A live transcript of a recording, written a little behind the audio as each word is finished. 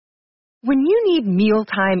When you need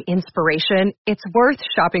mealtime inspiration, it's worth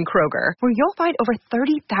shopping Kroger, where you'll find over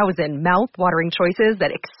 30,000 mouth-watering choices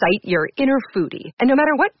that excite your inner foodie. And no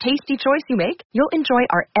matter what tasty choice you make, you'll enjoy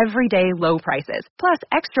our everyday low prices, plus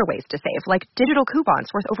extra ways to save, like digital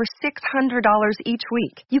coupons worth over $600 each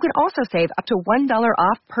week. You can also save up to $1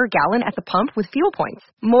 off per gallon at the pump with fuel points.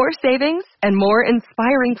 More savings and more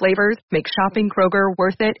inspiring flavors make shopping Kroger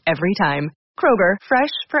worth it every time. Kroger,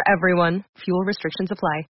 fresh for everyone. Fuel restrictions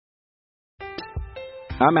apply.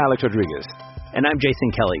 I'm Alex Rodriguez. And I'm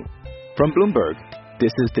Jason Kelly. From Bloomberg,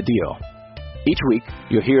 this is The Deal. Each week,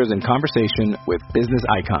 you'll hear us in conversation with business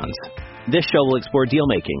icons. This show will explore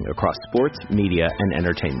deal-making across sports, media, and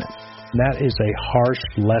entertainment. That is a harsh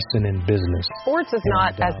lesson in business. Sports is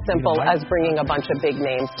not as simple as bringing a bunch of big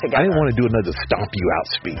names together. I didn't want to do another stomp you out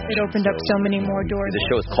speech. It opened up so many more doors. The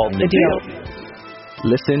show is called The Deal.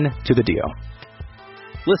 Listen to The Deal.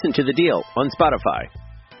 Listen to The Deal on Spotify.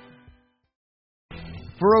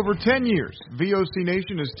 For over 10 years, VOC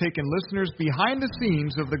Nation has taken listeners behind the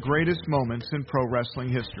scenes of the greatest moments in pro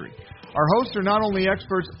wrestling history. Our hosts are not only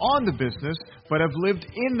experts on the business, but have lived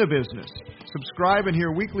in the business. Subscribe and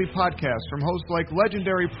hear weekly podcasts from hosts like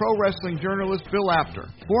legendary pro wrestling journalist Bill Apter,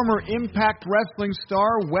 former Impact Wrestling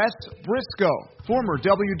star Wes Briscoe, former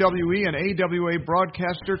WWE and AWA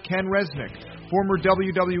broadcaster Ken Resnick, former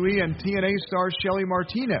WWE and TNA star Shelly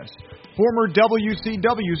Martinez, former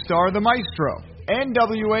WCW star The Maestro,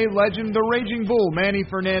 NWA legend The Raging Bull Manny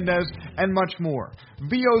Fernandez, and much more.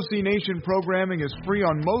 VOC Nation programming is free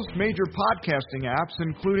on most major podcasting apps,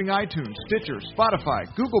 including iTunes, Stitcher, Spotify,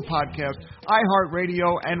 Google Podcasts,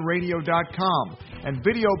 iHeartRadio, and Radio.com. And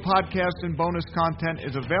video podcasts and bonus content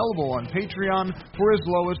is available on Patreon for as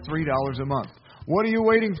low as $3 a month. What are you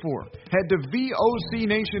waiting for? Head to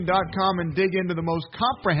VOCNation.com and dig into the most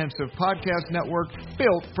comprehensive podcast network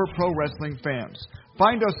built for pro wrestling fans.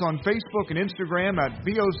 Find us on Facebook and Instagram at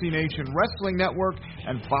VOC Nation Wrestling Network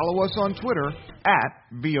and follow us on Twitter at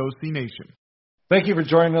VOC Nation. Thank you for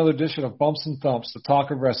joining another edition of Bumps and Thumps, the talk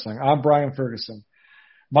of wrestling. I'm Brian Ferguson.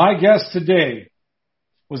 My guest today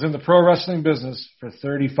was in the pro wrestling business for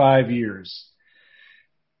 35 years.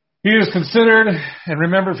 He is considered and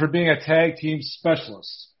remembered for being a tag team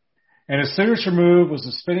specialist. And his signature move was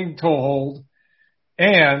the spinning toe hold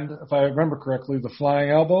and, if I remember correctly, the flying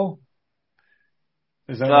elbow.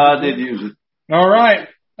 Is that I did use it. All right.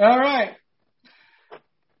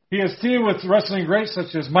 He has teamed with wrestling greats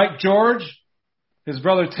such as Mike George, his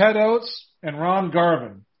brother Ted Oates, and Ron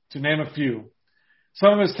Garvin, to name a few.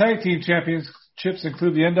 Some of his tag team championships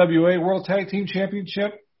include the NWA World Tag Team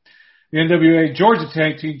Championship, the NWA Georgia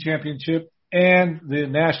Tag Team Championship, and the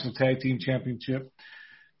National Tag Team Championship.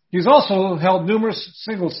 He's also held numerous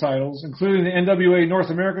singles titles, including the NWA North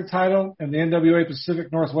America title and the NWA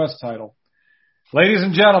Pacific Northwest title. Ladies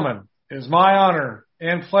and gentlemen, it is my honor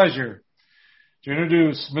and pleasure to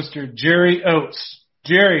introduce Mr. Jerry Oates.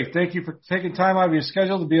 Jerry, thank you for taking time out of your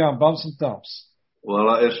schedule to be on Bumps and Thumps.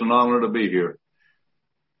 Well, it's an honor to be here.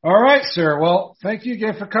 All right, sir. Well, thank you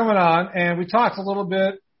again for coming on. And we talked a little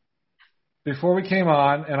bit before we came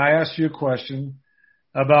on, and I asked you a question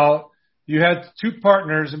about you had two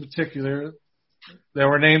partners in particular that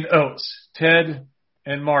were named Oates, Ted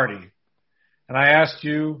and Marty. And I asked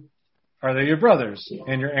you, are they your brothers?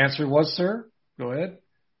 And your answer was, sir? Go ahead.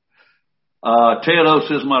 Ted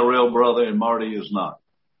Oates is my real brother, and Marty is not.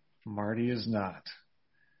 Marty is not.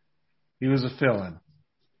 He was a fill-in.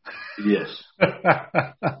 Yes.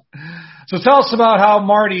 So tell us about how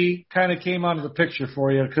Marty kind of came onto the picture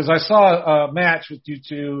for you, because I saw a match with you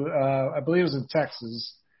two, I believe it was in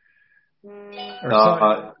Texas.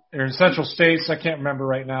 Or in Central States. I can't remember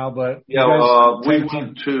right now, but yeah, we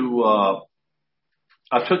went to.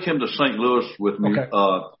 I took him to St. Louis with me. Okay.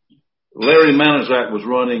 Larry Manizak was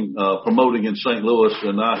running, promoting in St. Louis,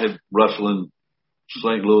 and I had wrestled in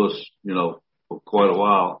St. Louis, for quite a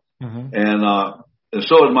while. Mm-hmm. And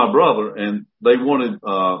so did my brother, and they wanted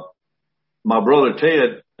my brother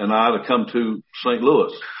Ted and I to come to St.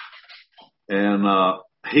 Louis, and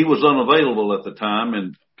he was unavailable at the time,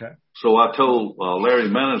 and so I told Larry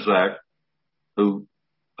Manizak, who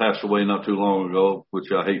passed away not too long ago,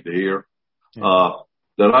 which I hate to hear,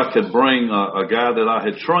 that I could bring a guy that I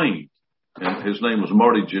had trained, and his name was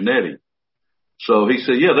Marty Jannetty. So he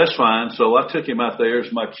said, yeah, that's fine. So I took him out there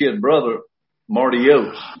as my kid brother, Marty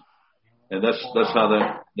Oates. And that's how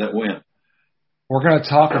that went. We're going to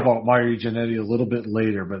talk about Marty Jannetty a little bit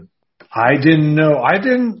later, but I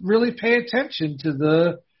didn't really pay attention to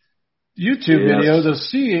the YouTube video to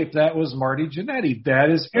see if that was Marty Jannetty. That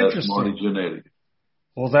is interesting. That's Marty Jannetty.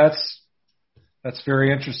 Well, that's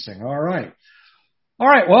very interesting. All right.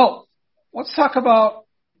 Well, let's talk about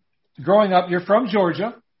growing up, you're from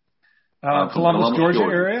Georgia, Columbus, Georgia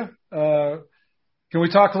area. Can we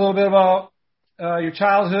talk a little bit about your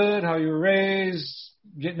childhood, how you were raised,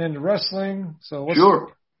 getting into wrestling?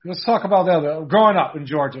 Sure. Let's talk about that. Growing up in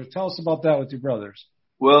Georgia, tell us about that with your brothers.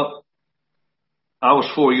 Well, I was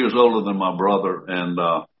 4 years older than my brother, and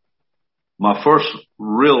my first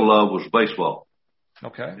real love was baseball.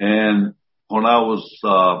 Okay. And when I was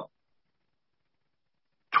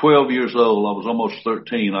 12 years old, I was almost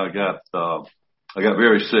 13. I got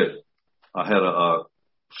very sick. I had a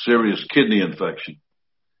serious kidney infection,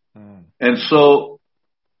 and so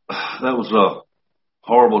that was a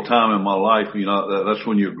horrible time in my life. You know, that's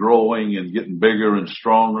when you're growing and getting bigger and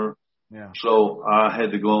stronger. Yeah. So I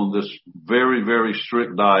had to go on this very, very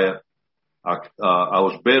strict diet. I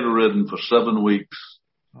was bedridden for 7 weeks.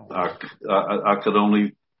 Oh, wow. I could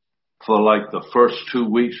only, for like the first 2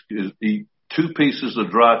 weeks, eat 2 pieces of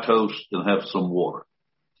dry toast and have some water.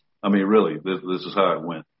 I mean, really, this is how it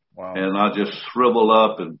went. Wow. And I just shriveled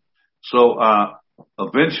up. And so I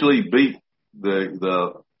eventually beat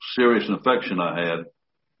the serious infection I had.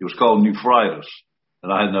 It was called nephritis,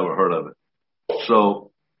 and I had never heard of it.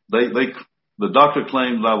 So the doctor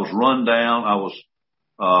claimed I was run down. I was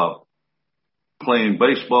playing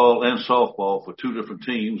baseball and softball for 2 different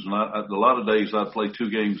teams, and a lot of days I'd play 2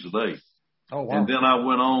 games a day. Oh, wow. And then I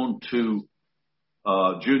went on to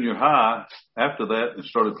junior high after that and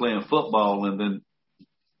started playing football, and then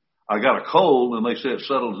I got a cold, and they said it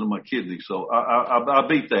settled in my kidney. So I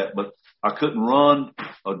beat that, but I couldn't run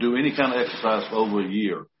or do any kind of exercise for over a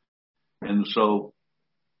year. And so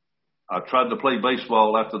I tried to play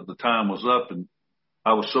baseball after the time was up, and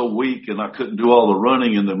I was so weak and I couldn't do all the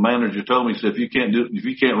running. And the manager told me, he said, if you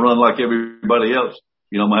can't run like everybody else,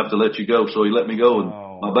 you know, I'm gonna have to let you go. So he let me go, and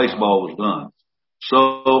my baseball was done.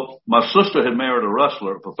 So my sister had married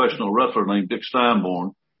a professional wrestler named Dick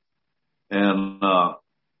Steinborn. And,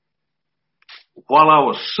 while I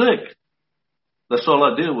was sick, that's all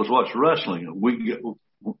I did was watch wrestling.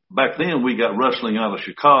 Back then we got wrestling out of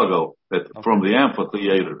Chicago from the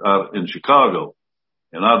amphitheater out in Chicago.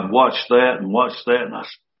 And I'd watch that. And I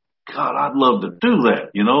said, God, I'd love to do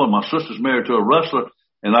that, you know, and my sister's married to a wrestler,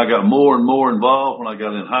 and I got more and more involved when I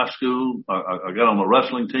got in high school. I got on the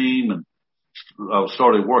wrestling team, and I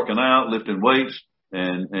started working out, lifting weights,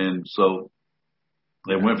 and so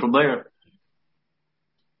they went from there.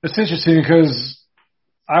 It's interesting because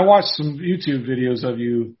I watched some YouTube videos of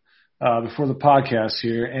you before the podcast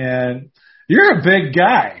here, and you're a big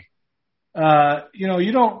guy. You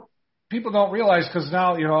know, people don't realize, because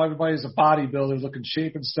now, you know, everybody's a bodybuilder looking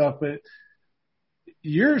shape and stuff, but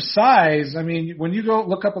your size, I mean, when you go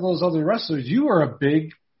look up at those other wrestlers, you are a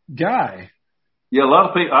big guy. Yeah, a lot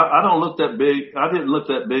of people, I don't look that big. I didn't look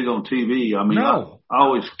that big on TV. I mean, no. I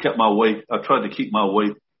always kept my weight. I tried to keep my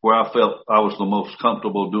weight where I felt I was the most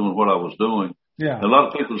comfortable doing what I was doing. Yeah. And a lot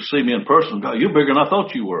of people see me in person, God, you're bigger than I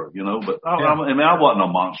thought you were, you know, but I wasn't a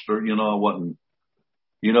monster, you know, I wasn't,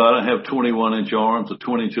 you know, I didn't have 21-inch arms or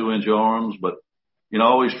 22-inch arms, but, you know, I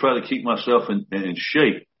always try to keep myself in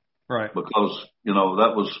shape. Right. Because, you know,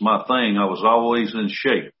 that was my thing. I was always in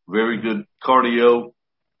shape, very good cardio.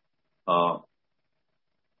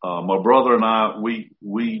 My brother and I, we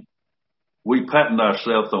patterned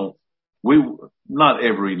ourselves on, not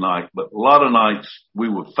every night, but a lot of nights we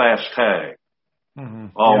would fast tag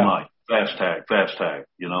all night. Fast tag,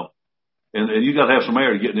 you know, and you got to have some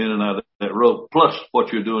air getting in and out of that rope, plus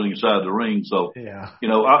what you're doing inside the ring. So, you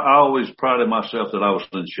know, I always prided myself that I was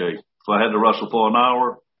in shape. If I had to wrestle for an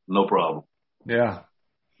hour, no problem. Yeah.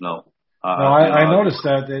 No. I noticed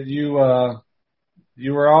that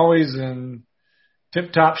you were always in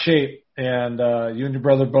tip-top shape, and you and your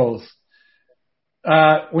brother both.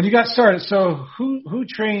 When you got started, so who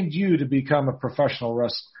trained you to become a professional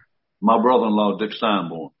wrestler? My brother-in-law, Dick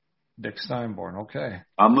Steinborn. Dick Steinborn, okay.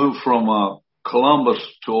 I moved from Columbus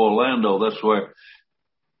to Orlando. That's where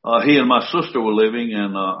he and my sister were living,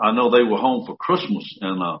 and I know they were home for Christmas.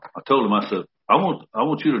 And I told him, I said, I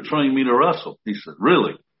want you to train me to wrestle. He said,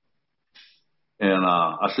 really? And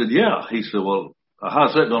I said, yeah. He said, well,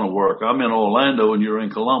 how's that going to work? I'm in Orlando and you're in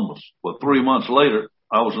Columbus. Well, 3 months later,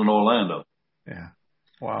 I was in Orlando. Yeah.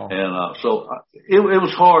 Wow. And so it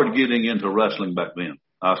was hard getting into wrestling back then.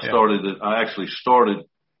 I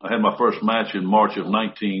had my first match in March of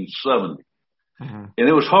 1970. And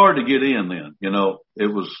it was hard to get in then. You know, it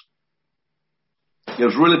was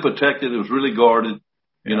really protected. It was really guarded.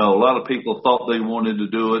 You know, a lot of people thought they wanted to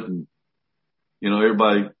do it, and, you know,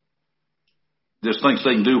 everybody just thinks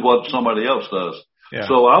they can do what somebody else does. Yeah.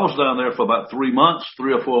 So I was down there for about 3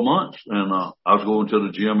 or 4 months, and I was going to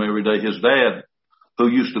the gym every day. His dad who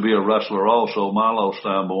used to be a wrestler also, Milo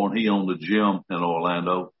Steinborn. He owned a gym in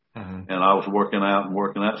Orlando, and I was working out.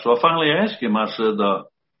 So I finally asked him, I said,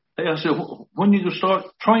 when you going to start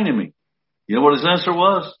training me? You know what his answer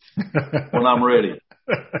was? When I'm ready.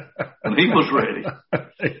 And he was ready.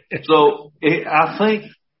 So I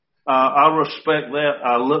think I respect that.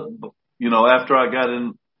 I look, after I got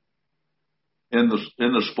in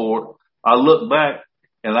the sport, I look back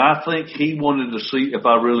and I think he wanted to see if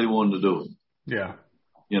I really wanted to do it. Yeah.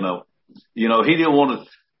 He didn't want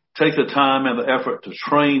to take the time and the effort to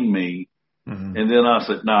train me. And then I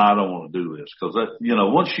said, I don't want to do this. Cause that,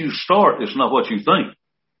 once you start, it's not what you think.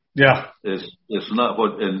 Yeah. It's not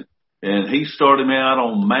what, and he started me out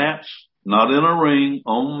on mats, not in a ring,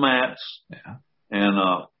 on mats. Yeah.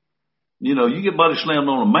 And, you get body slammed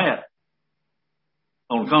on a mat,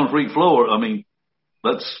 on a concrete floor. I mean,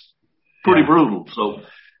 that's pretty brutal. So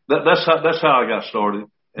that's how I got started.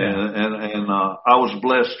 Yeah. And I was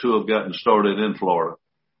blessed to have gotten started in Florida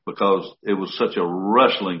because it was such a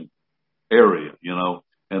wrestling area,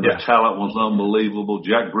 and the talent was unbelievable.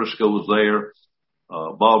 Jack Briscoe was there.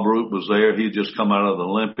 Bob Root was there. He had just come out of the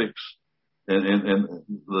Olympics, and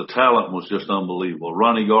the talent was just unbelievable.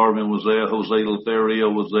 Ronnie Garvin was there. Jose Lothario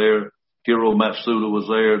was there. Hiro Matsuda was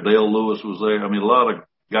there. Dale Lewis was there. I mean, a lot of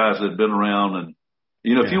guys had been around. And,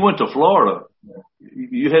 if you went to Florida,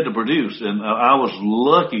 you had to produce. And I was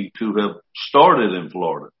lucky to have started in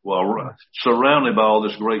Florida surrounded by all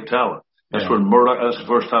this great talent. That's when that's the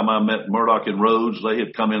first time I met Murdoch and Rhodes. They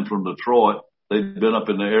had come in from Detroit. They'd been up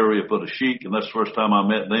in the area for the Sheik, and that's the first time I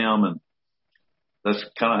met them, and that's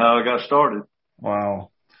kind of how I got started.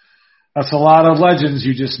 Wow. That's a lot of legends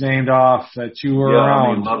you just named off that you were around.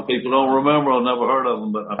 I mean, a lot of people don't remember. I've never heard of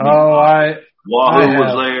them, but Wahoo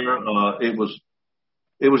was there.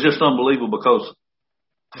 It was just unbelievable because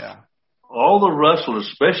all the wrestlers,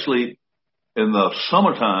 especially in the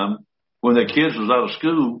summertime when their kids was out of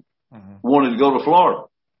school, wanted to go to Florida,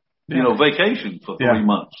 vacation for 3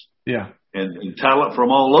 months. Yeah. And talent from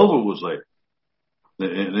all over was there.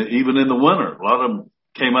 And even in the winter, a lot of them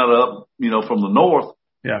came out from the north.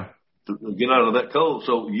 Yeah. To get out of that cold.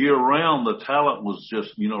 So year round, the talent was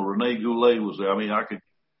just, Rene Goulet was there. I mean, I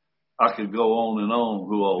could go on and on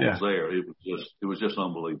who all was there. It was just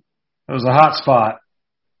unbelievable. It was a hot spot.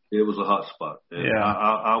 It was a hot spot. And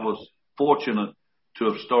I was fortunate to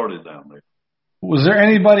have started down there. Was there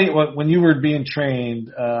anybody, when you were being trained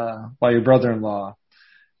by your brother-in-law,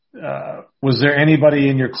 was there anybody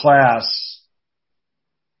in your class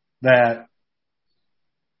that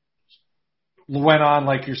went on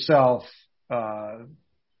like yourself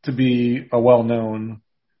to be a well-known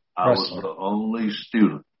wrestler? I was the only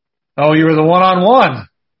student. Oh, you were the one-on-one.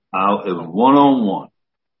 It was one-on-one.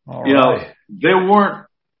 Right. There weren't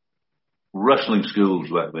wrestling schools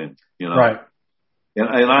back then, Right.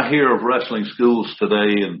 And I hear of wrestling schools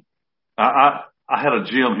today, and I had a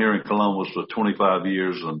gym here in Columbus for 25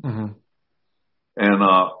 years, and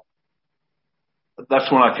that's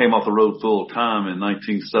when I came off the road full time in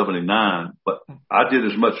 1979. But I did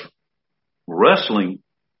as much wrestling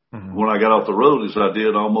when I got off the road as I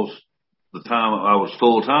did almost the time I was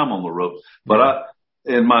full time on the road. But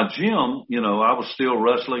in my gym, I was still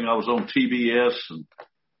wrestling. I was on TBS, and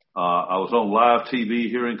I was on live TV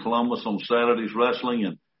here in Columbus on Saturdays wrestling,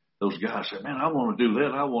 and those guys said, "Man, I want to do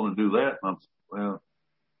that. I want to do that." And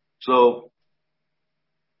so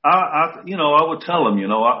I would tell them,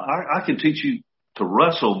 I can teach you to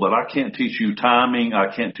wrestle, but I can't teach you timing.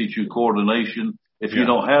 I can't teach you coordination. If you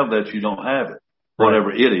don't have that, you don't have it.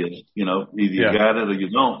 Whatever it is, either you got it or you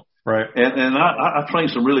don't. Right. And I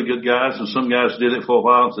trained some really good guys, and some guys did it for a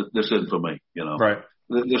while and said, "This isn't for me," Right.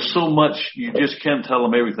 There's so much, you just can't tell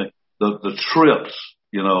them everything. The trips,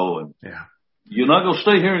 and you're not going to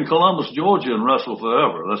stay here in Columbus, Georgia and wrestle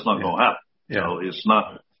forever. That's not going to happen. Yeah. It's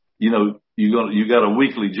not, you got a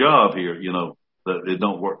weekly job here, that it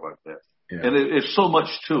don't work like that. Yeah. And it's so much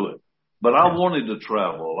to it. But I wanted to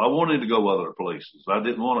travel. I wanted to go other places. I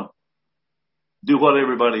didn't want to do what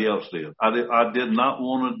everybody else did. I did not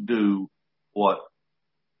want to do what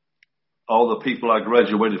all the people I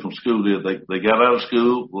graduated from school did. They got out of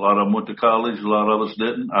school. A lot of them went to college. A lot of us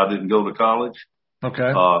didn't. I didn't go to college.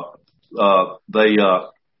 Okay.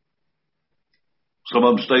 Some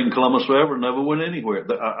of them stayed in Columbus forever, never went anywhere.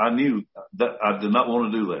 I knew that I did not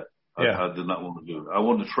want to do that. I did not want to do it. I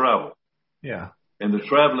wanted to travel. Yeah. And the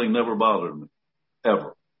traveling never bothered me,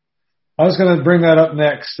 ever. I was going to bring that up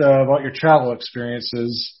next about your travel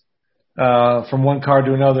experiences from one card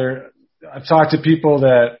to another. I've talked to people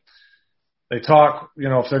that they talk,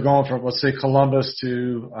 if they're going from, let's say, Columbus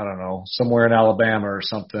to, I don't know, somewhere in Alabama or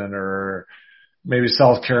something, or maybe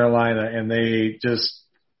South Carolina, and they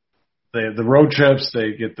the road trips,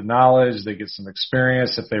 they get the knowledge, they get some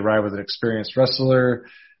experience. If they ride with an experienced wrestler,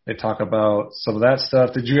 they talk about some of that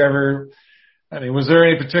stuff. Did you ever, was there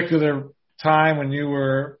any particular time when you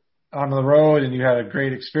were on the road and you had a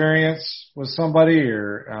great experience with somebody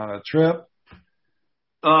or on a trip?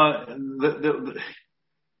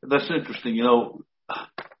 That's interesting.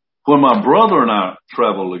 When my brother and I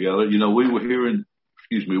traveled together, we were here in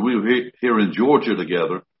Georgia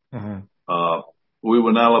together. Mm-hmm. We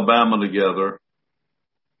were in Alabama together.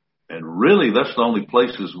 And really, that's the only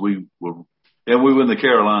places we were. And we were in the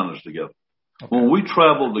Carolinas together. Okay. When we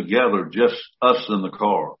traveled together, just us in the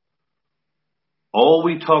car, all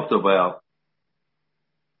we talked about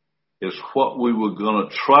is what we were going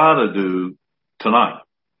to try to do tonight.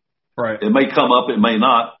 Right. It may come up, it may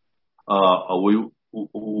not. We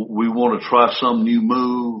want to try some new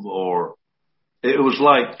move, or it was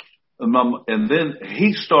like, and then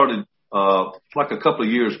he started like a couple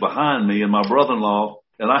of years behind me, and my brother-in-law,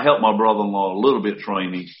 and I helped my brother-in-law a little bit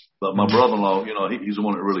training, but my brother-in-law, he's the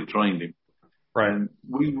one that really trained him. Right. And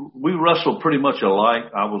we wrestled pretty much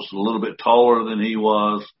alike. I was a little bit taller than he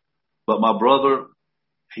was, but my brother,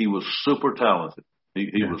 he was super talented.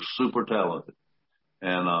 He was super talented,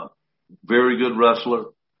 and very good wrestler,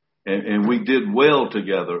 and we did well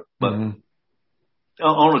together. But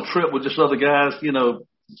on a trip with just other guys,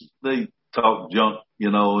 they talk junk,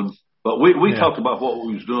 but we talked about what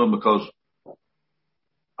we was doing, because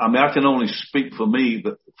I can only speak for me,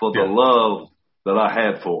 but for the love that I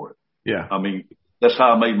had for it. Yeah. That's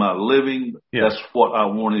how I made my living. Yeah. That's what I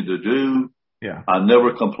wanted to do. Yeah. I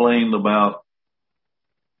never complained about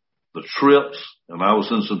the trips, and I was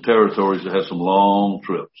in some territories that had some long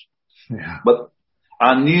trips. Yeah. But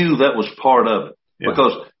I knew that was part of it,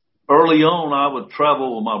 because early on I would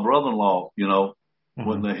travel with my brother-in-law,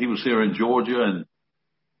 when he was here in Georgia, and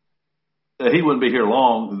he wouldn't be here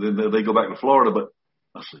long. Then they go back to Florida, but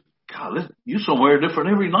I said, God, you're somewhere different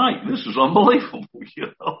every night. This is unbelievable.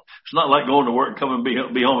 It's not like going to work and coming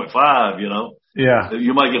and be home at 5. Yeah.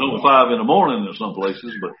 You might get home at 5 in the morning in some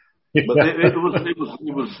places, but it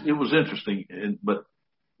was interesting. But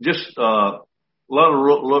just a lot of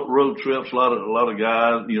road trips, a lot of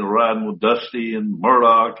guys, riding with Dusty and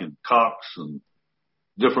Murdoch and Cox and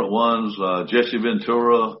different ones. Jesse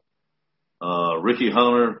Ventura, Ricky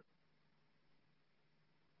Hunter.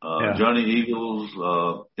 Johnny Eagles,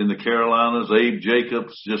 in the Carolinas, Abe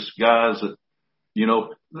Jacobs, just guys that,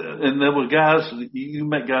 and there were guys, you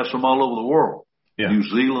met guys from all over the world. Yeah. New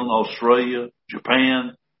Zealand, Australia,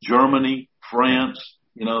 Japan, Germany, France,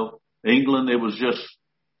 England. It was just,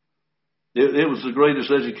 it was the greatest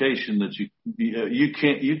education that you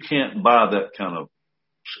can't buy that kind of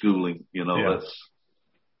schooling,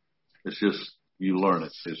 it's just, you learn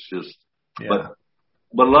it. It's just, but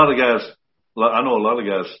a lot of guys, I know a lot of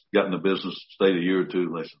guys got in the business, stayed a year or two,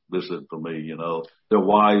 and they said, this isn't for me, Their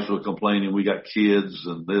wives were complaining, we got kids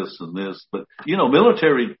and this and this. But,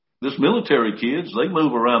 military kids, they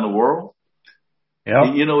move around the world.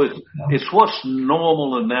 Yeah. It's what's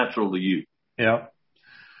normal and natural to you. Yeah.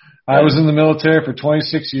 I was in the military for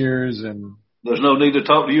 26 years, and there's no need to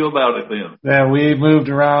talk to you about it then. Yeah, we moved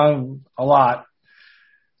around a lot.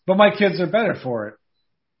 But my kids are better for it.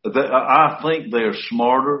 I think they're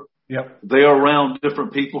smarter. Yep. They're around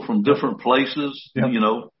different people from different places. Yep.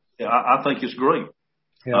 I think it's great.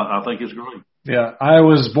 Yep. I think it's great. Yeah. I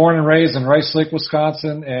was born and raised in Rice Lake,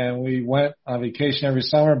 Wisconsin, and we went on vacation every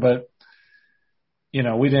summer, but,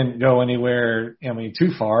 we didn't go anywhere,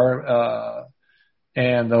 too far.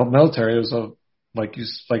 And the military was like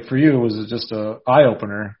for you, it was just a eye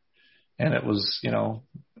opener, and it was,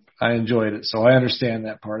 I enjoyed it. So I understand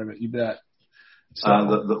that part of it. You bet. So,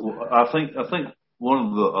 I think one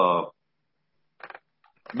of the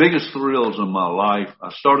biggest thrills in my life,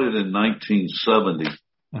 I started in 1970,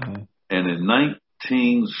 and in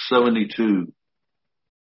 1972.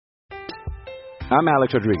 I'm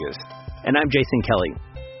Alex Rodriguez. And I'm Jason Kelly.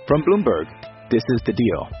 From Bloomberg, this is The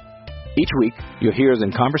Deal. Each week, you'll hear us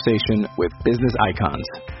in conversation with business icons.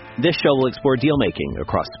 This show will explore deal-making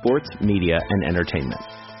across sports, media, and entertainment.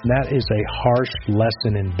 That is a harsh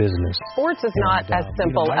lesson in business. Sports is not as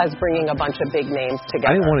simple as bringing a bunch of big names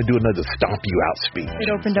together. I didn't want to do another stomp you out speech. It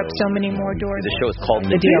opened up so many more doors. The show is called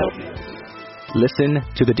The Deal. Listen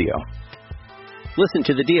to The Deal. Listen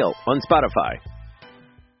to The Deal on Spotify.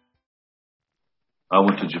 I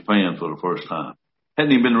went to Japan for the first time.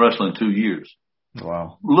 Hadn't even been wrestling 2 years.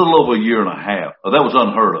 Wow. A little over a year and a half. That was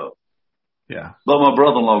unheard of. Yeah. But my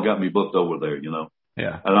brother-in-law got me booked over there,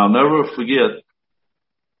 Yeah. And I'll never forget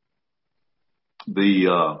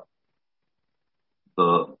the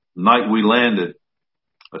night we landed,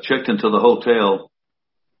 I checked into the hotel,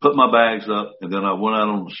 put my bags up, and then I went out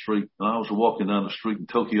on the street. And I was walking down the street in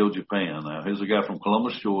Tokyo, Japan. Now, here's a guy from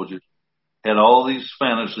Columbus, Georgia, had all these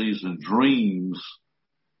fantasies and dreams,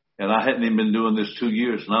 and I hadn't even been doing this 2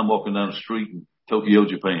 years, and I'm walking down the street in Tokyo,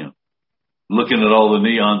 Japan, looking at all the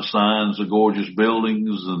neon signs, the gorgeous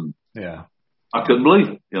buildings, and I couldn't believe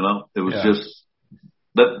it. You know, it was just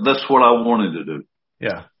that's what I wanted to do.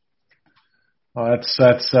 Yeah. Well,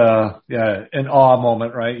 that's an awe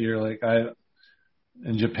moment, right? You're like,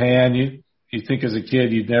 in Japan, you think as a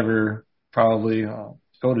kid you'd never probably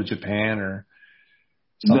go to Japan or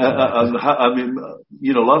something. I mean,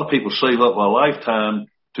 you know, a lot of people save up a lifetime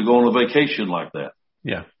to go on a vacation like that.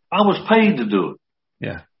 Yeah. I was paid to do it.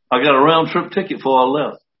 Yeah. I got a round trip ticket before I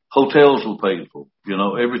left. Hotels were paid for. You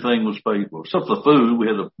know, everything was paid for. Except the food. We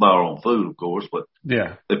had to buy our own food, of course, but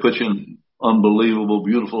they put you in unbelievable,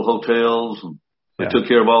 beautiful hotels, and they took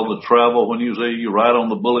care of all the travel. When you was there, you ride on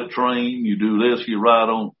the bullet train, you do this, you ride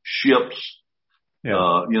on ships. You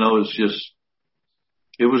know,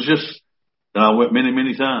 it was just, and I went many,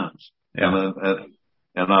 many times.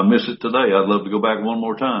 And I miss it today. I'd love to go back one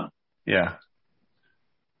more time. Yeah.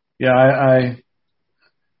 Yeah.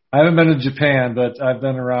 I haven't been to Japan, but I've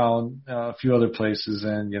been around a few other places,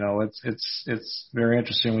 and you know, it's very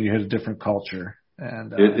interesting when you hit a different culture.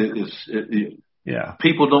 And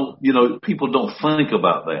people don't think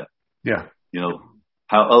about that. Yeah. You know,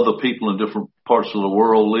 how other people in different parts of the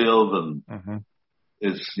world live, and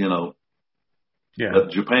it's, you know,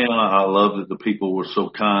 but Japan, I loved it. The people were so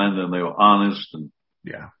kind, and they were honest and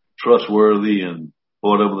trustworthy, and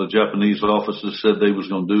whatever the Japanese officers said they was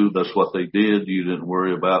going to do, that's what they did. You didn't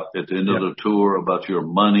worry about at the end of the tour about your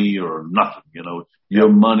money or nothing. You know, your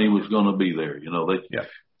money was going to be there. You know,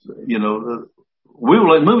 you know, we were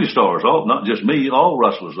like movie stars. All, not just me, all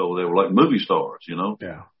wrestlers over there were like movie stars. You know,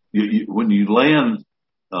 when you land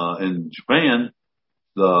in Japan,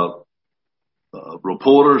 the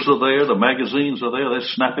reporters are there, the magazines are there. They're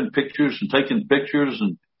snapping pictures and taking pictures,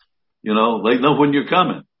 and you know, they know when you're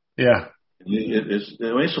coming. Yeah.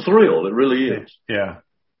 It's a thrill. It really is. Yeah.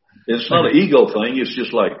 It's not an ego thing. It's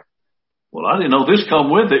just like, well, I didn't know this come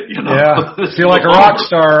with it, you know. Yeah. Feel like a rock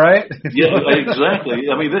star, right? Yeah, exactly.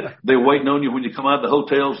 I mean, they're waiting on you when you come out of the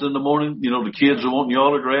hotels in the morning. You know, the kids are wanting your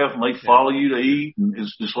autograph, and they follow you to eat. And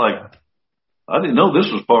it's just like, I didn't know this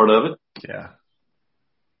was part of it. Yeah.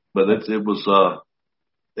 But it was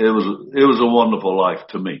a wonderful life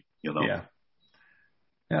to me, you know. Yeah.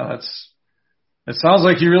 Yeah, it sounds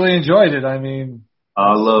like you really enjoyed it. I mean,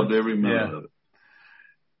 I loved every minute of it.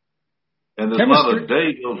 And there's not a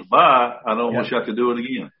day goes by, I don't wish I could do it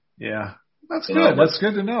again. Yeah. That's good. That's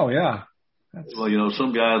good to know. Yeah. Well, you know,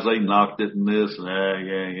 some guys, they knocked it and this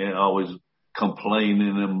and always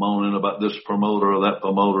complaining and moaning about this promoter or that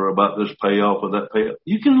promoter, about this payoff or that payoff.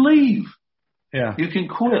 You can leave. Yeah. You can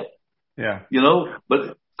quit. Yeah. You know, but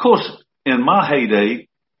of course, in my heyday,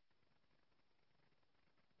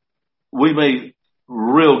 we made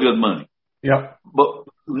real good money. Yep. But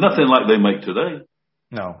nothing like they make today.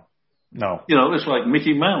 No. You know, it's like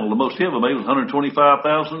Mickey Mantle. The most he ever made was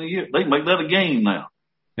 $125,000 a year. They make that a game now.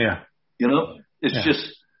 Yeah. You know, it's just,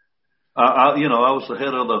 I was the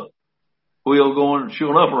head of the wheel going and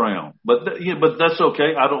showing up around. But but that's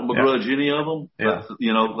okay. I don't begrudge any of them. Yeah. But,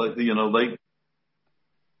 they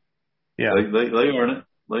earn it.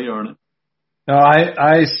 They earn it. No,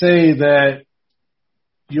 I say that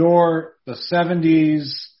the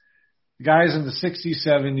 70s, guys in the 60s,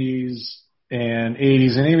 70s, and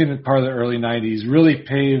 80s, and even part of the early 90s really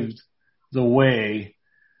paved the way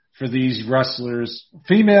for these wrestlers,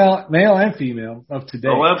 male and female, of today.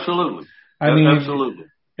 Oh, absolutely. I mean, absolutely.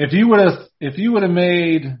 If you would have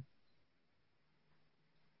made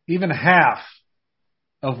even half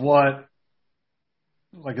of what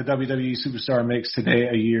like a WWE superstar makes today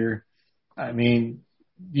a year, I mean,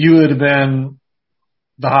 you would have been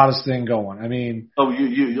the hottest thing going. I mean,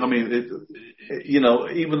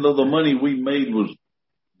 even though the money we made was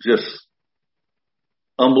just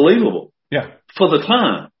unbelievable. Yeah. For the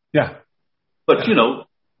time. Yeah. But you know,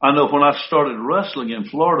 I know when I started wrestling in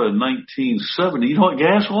Florida in 1970, you know what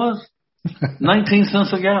gas was? 19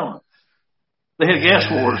 cents a gallon. They had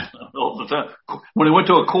gas wars all the time. When it went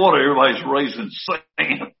to a quarter, everybody's raising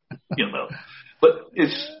sand, you know. But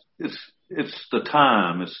it's the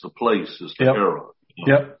time, it's the place, it's the era. You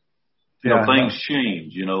know? Yep. You know, things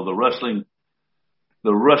change. You know, the wrestling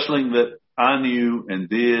that I knew and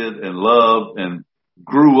did and loved and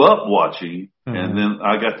grew up watching, and then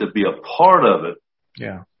I got to be a part of it.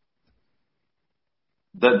 Yeah.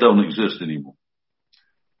 That don't exist anymore.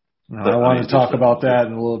 No, I want to talk about that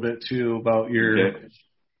in a little bit too, about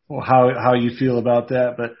how you feel about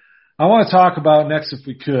that. But I want to talk about next, if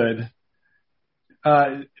we could.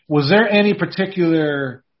 Was there any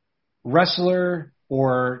particular wrestler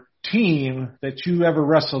or team that you ever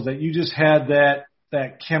wrestled that you just had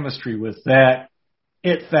that chemistry with, that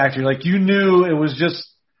it factor? Like you knew it was just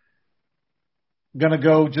going to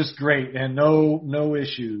go just great and no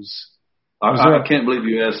issues. I can't believe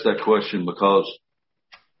you asked that question, because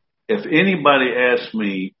if anybody asked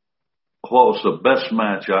me what was the best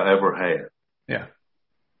match I ever had, yeah,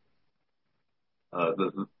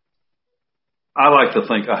 I like to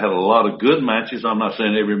think I had a lot of good matches. I'm not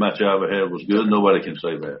saying every match I ever had was good. Nobody can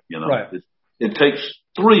say that. Right. It takes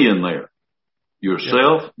three in there: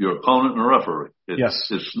 yourself, your opponent, and a referee.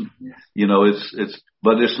 Yes.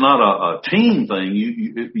 But it's not a team thing.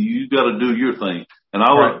 You got to do your thing. And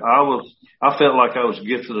I felt like I was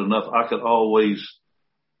gifted enough. I could always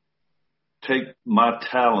take my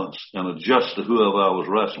talents and adjust to whoever I was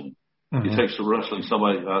wrestling. Mm-hmm. It takes to wrestling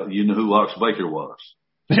somebody. You know who Ox Baker was.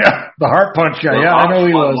 Yeah, the heart punch guy. Yeah, I know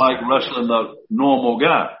he was. Like wrestling a normal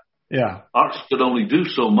guy. Yeah. Ox could only do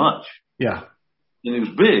so much. Yeah. And he was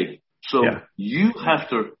big. So you have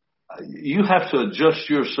to adjust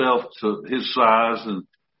yourself to his size and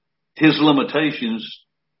his limitations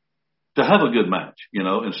to have a good match,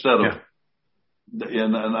 instead of,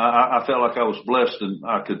 and I felt like I was blessed and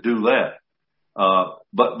I could do that.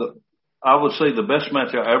 But I would say the best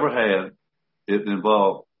match I ever had, it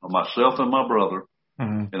involved myself and my brother.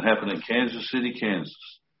 Mm-hmm. It happened in Kansas City, Kansas.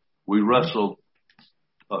 We wrestled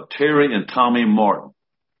Terry and Tommy Martin.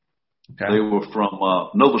 Okay. They were from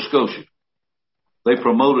Nova Scotia. They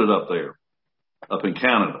promoted up there, up in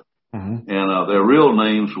Canada. Mm-hmm. And their real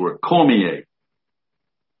names were Cormier.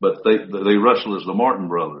 But they wrestled as the Martin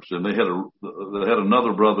brothers. And they had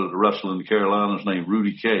another brother that wrestled in the Carolinas named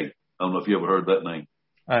Rudy Kay. I don't know if you ever heard that name.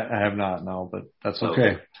 I have not, no, but that's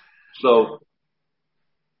okay. So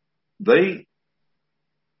they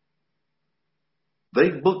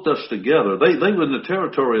booked us together. They were in the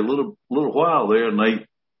territory a little while there, and they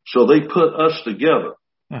put us together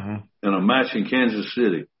in a match in Kansas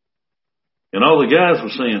City. And all the guys were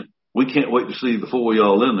saying, we can't wait to see the four of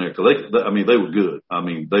y'all in there, because they were good. I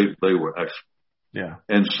mean, they were excellent. Yeah.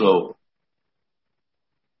 And so,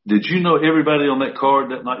 did you know everybody on that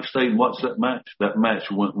card that night stayed and watched that match? That match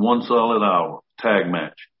went 1 solid hour, tag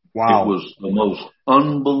match. Wow. It was the most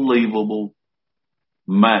unbelievable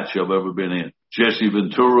match I've ever been in. Jesse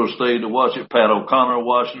Ventura stayed to watch it. Pat O'Connor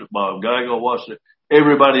watched it. Bob Geiger watched it.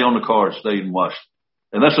 Everybody on the card stayed and watched it.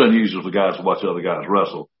 And that's unusual for guys to watch other guys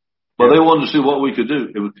wrestle. But they wanted to see what we could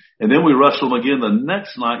do. And then we wrestled them again the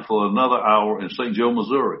next night for another hour in St. Joe,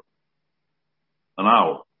 Missouri. An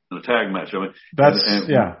hour in a tag match. I mean, that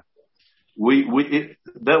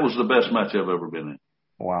was the best match I've ever been in.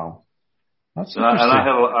 Wow. That's interesting.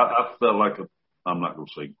 I felt like I'm not going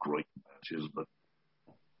to say great matches, but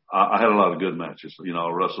I had a lot of good matches. I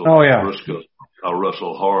wrestled Briscoe. I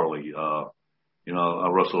wrestled Harley. I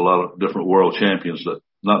wrestled a lot of different world champions that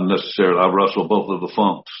not necessarily. I wrestled both of the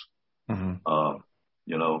Funks. Mm-hmm.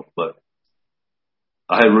 But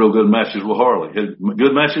I had real good matches with Harley. Had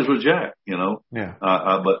good matches with Jack. Yeah.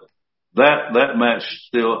 But that match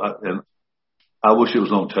still, and I wish it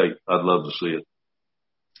was on tape. I'd love to see it.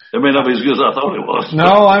 It may not be as good as I thought it was.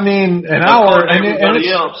 No, I mean, an hour, and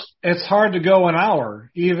it's hard to go an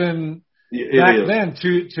hour, even back then,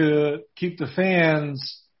 to keep the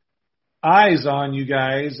fans' eyes on you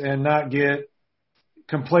guys and not get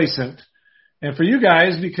complacent. And for you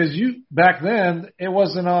guys, because back then, it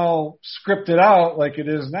wasn't all scripted out like it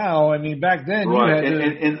is now. I mean, back then, right. You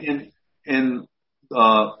had and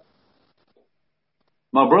my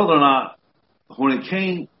brother and I, when it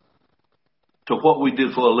came to what we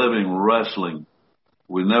did for a living, wrestling,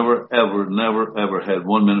 we never, ever had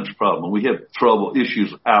 1 minute's problem. We had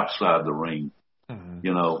issues outside the ring,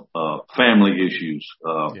 family issues,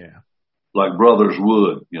 like brothers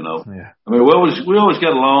would, Yeah. I mean, we always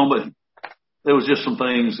got along, but there was just some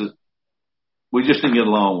things that we just didn't get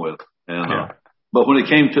along with. And, but when it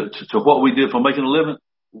came to what we did for making a living,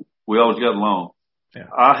 we always got along. Yeah.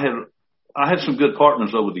 I had some good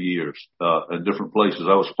partners over the years, in different places.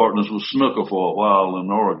 I was partners with Snooker for a while in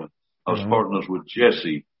Oregon. I was partners with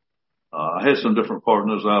Jesse. I had some different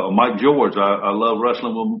partners. Mike George, I love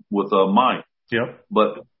wrestling with Mike. Yep.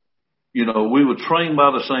 But, we were trained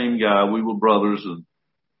by the same guy. We were brothers, and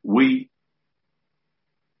we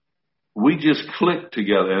just clicked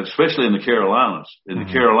together, and especially in the Carolinas. In the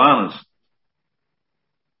Carolinas,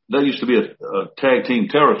 that used to be a tag team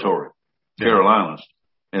territory, Carolinas.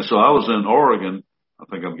 And so I was in Oregon. I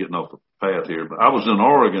think I'm getting off the path here, but I was in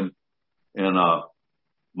Oregon, and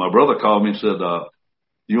my brother called me and said,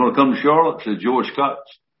 you want to come to Charlotte? I said, George Scott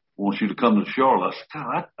wants you to come to Charlotte. I said,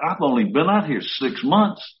 God, I've only been out here 6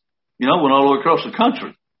 months. You know, went all the way across the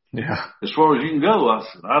country. Yeah. As far as you can go. I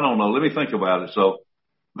said, I don't know. Let me think about it. So,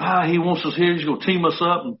 he wants us here. He's going to team us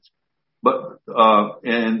up.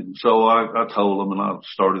 And so I told him, and I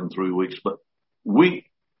started in 3 weeks. But we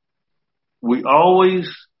always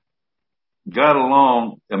got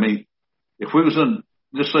along. I mean, if we was in,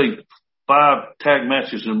 just say, 5 tag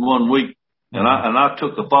matches in 1 week, and I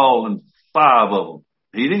took the fall in 5 of them,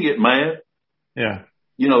 he didn't get mad. Yeah.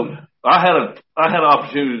 You know, I had an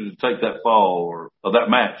opportunity to take that fall or that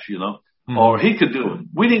match, you know, or he could do it.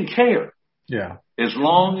 We didn't care. Yeah. As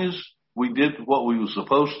long as we did what we were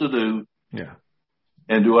supposed to do. Yeah.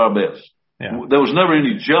 And do our best. Yeah. There was never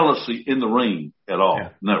any jealousy in the ring at all. Yeah.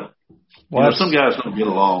 Never. Well, you know, some guys don't get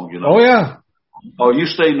along, you know. Oh, yeah. Or you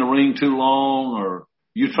stayed in the ring too long, or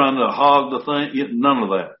you trying to hog the thing. None of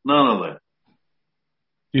that. None of that.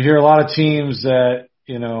 You hear a lot of teams that,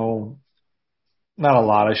 you know, not a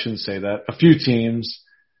lot, I shouldn't say that. A few teams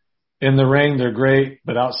in the ring, they're great,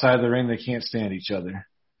 but outside the ring, they can't stand each other.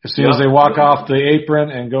 As soon as they walk off the apron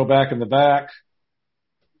and go back in the back.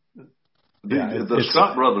 The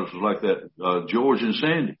Scott brothers was like that, George and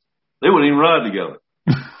Sandy. They wouldn't even ride together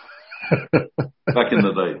back in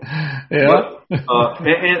the day. Yeah. But,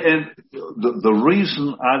 and the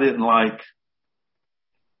reason I didn't like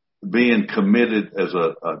being committed as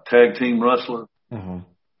a tag team wrestler,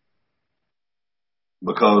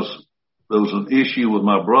 because there was an issue with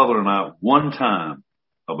my brother and I one time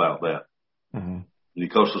about that. And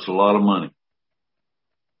it cost us a lot of money.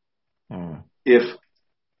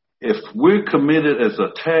 If we're committed as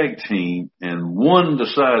a tag team and one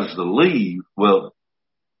decides to leave, well,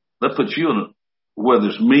 that puts you in whether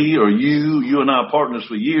it's me or you and I are partners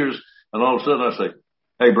for years, and all of a sudden I say,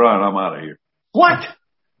 hey, Brian, I'm out of here. What?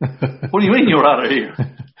 What do you mean you're out of here?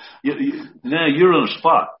 Now you're in a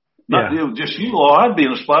spot. Not just you, or I'd be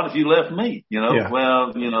in a spot if you left me, you know. Yeah.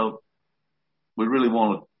 Well, you know, we really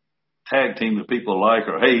want a tag team that people like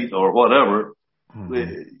or hate or whatever.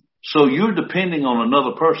 So you're depending on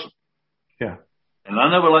another person. Yeah. And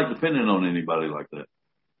I never liked depending on anybody like that.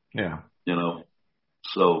 Yeah. You know,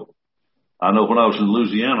 so I know when I was in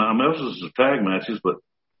Louisiana, I mean, it was just tag matches, but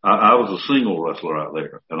I was a single wrestler out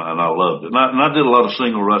there, and I loved it. And I did a lot of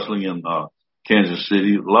single wrestling in Kansas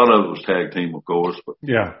City. A lot of it was tag team, of course. But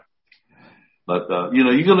you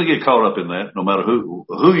know, you're going to get caught up in that no matter who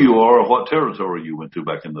you are or what territory you went to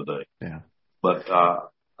back in the day. Yeah. But I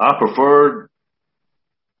preferred,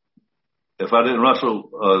 if I didn't wrestle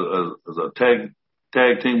as a tag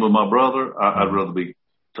team with my brother, I'd rather be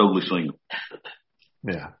totally single.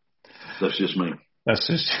 Yeah. That's just me.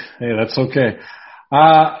 Hey, that's okay.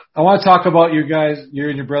 I want to talk about you guys, you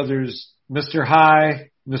and your brothers, Mr. High,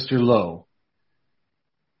 Mr. Low.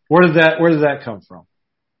 Where did that come from?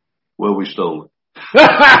 Well, we stole it.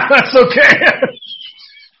 That's okay.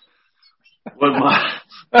 When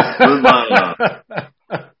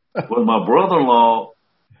my brother-in-law,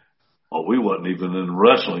 we wasn't even in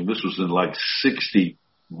wrestling. This was in like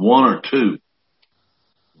 61 or 2.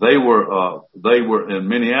 They were in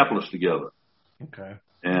Minneapolis together. Okay.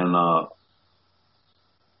 And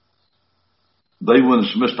they went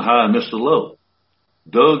as Mr. High and Mr. Low.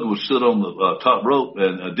 Doug would sit on the top rope,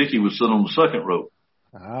 and Dickie would sit on the second rope.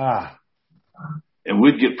 And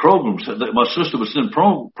we'd get programs. My sister would send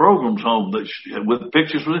programs home with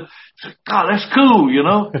pictures with it. I said, God, that's cool, you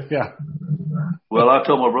know? Yeah. Well, I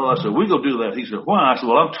told my brother, I said, we go do that. He said, why? I said,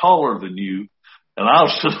 well, I'm taller than you, and I'll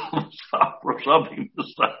sit on the top rope. I'll be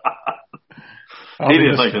beside. He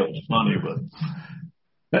didn't think that was funny, but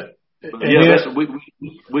yeah,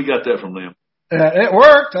 we got that from them. It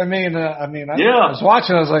worked. I was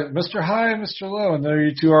watching. I was like, Mr. High and Mr. Low, and there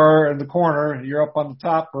you two are in the corner. You're up on the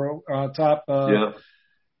top row,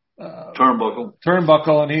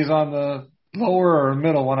 turnbuckle, and he's on the lower or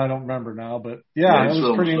middle one. I don't remember now, but it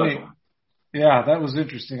was pretty neat. Yeah, that was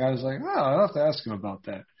interesting. I was like, I'll have to ask him about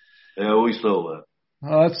that. Yeah, we stole that.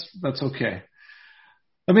 Oh, that's okay.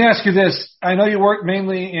 Let me ask you this. I know you work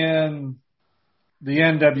mainly in the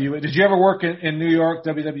NWA. Did you ever work in New York,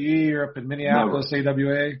 WWE, or up in Minneapolis, Never.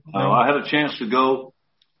 AWA? No, I had a chance to go.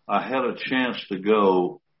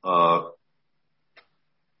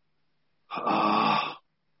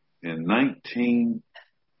 In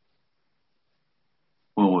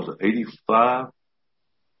 85?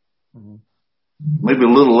 Mm-hmm. Maybe a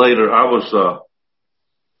little later. I was,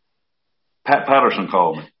 Pat Patterson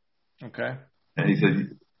called me. Okay. And he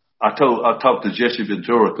said, I talked to Jesse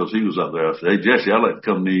Ventura because he was up there. I said, hey, Jesse, I'd like to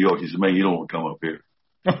come to New York. He said, man, you don't want to come up here.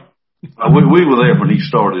 We were there when he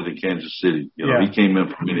started in Kansas City. You know, Yeah. he came in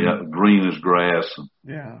from green as grass. And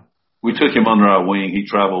Yeah. we took him under our wing. He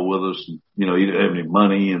traveled with us. And, you know, he didn't have any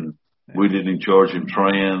money, and we didn't charge him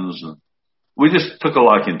trans. And we just took a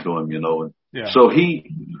liking to him, you know. And so he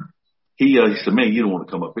said, "Man, you don't want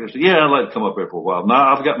to come up here?" I said, "Yeah, I'd like to come up here for a while."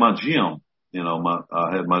 Now I've got my gym. You know,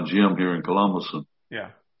 I had my gym here in Columbus, and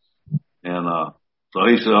so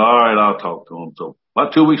he said, "All right, I'll talk to him." So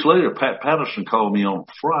about 2 weeks later, Pat Patterson called me on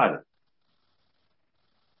Friday,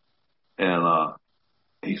 and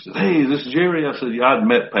he said, "Hey, this is Jerry." I said, "Yeah, I'd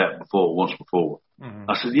met Pat once before." Mm-hmm.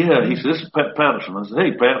 I said, "Yeah." He said, "This is Pat Patterson." I said,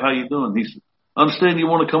 "Hey, Pat, how you doing?" He said, "I understand you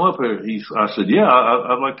want to come up here." I said, "Yeah,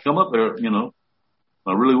 I'd like to come up there. You know,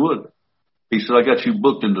 I really would." He said, "I got you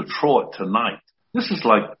booked in Detroit tonight." This is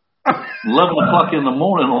like 11 o'clock in the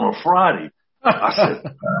morning on a Friday. I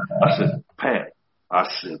said, "Pat," I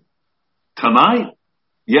said, "Tonight?"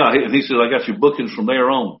 "Yeah." He said, "I got your bookings from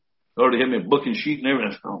there on." Already had me a booking sheet and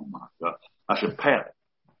everything. I said, "Oh my God." I said, "Pat,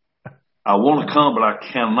 I want to come, but I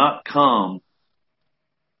cannot come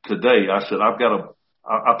today." I said, I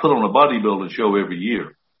put on a bodybuilding show every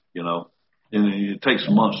year, you know, and it takes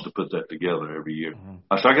months to put that together every year. Mm-hmm.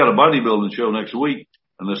 I said, "I got a bodybuilding show next week."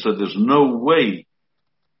 And they said, "There's no way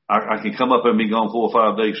I can come up and be gone 4 or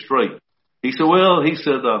 5 days straight." He said, "Well," he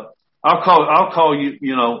said, I'll call you,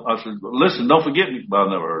 you know." I said, "Listen, don't forget me." But I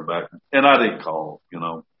never heard back. And I didn't call, you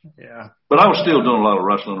know. Yeah. But I was still doing a lot of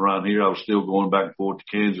wrestling around here. I was still going back and forth to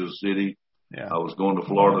Kansas City. Yeah. I was going to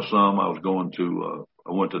Florida some. I was going to,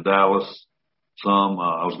 I went to Dallas some.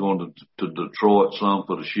 I was going to Detroit some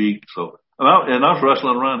for the Sheik. So, and I was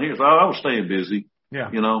wrestling around here. So I was staying busy. Yeah.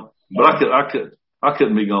 You know, but I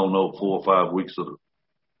couldn't be gone 4 or 5 weeks at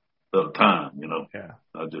a time, you know. Yeah.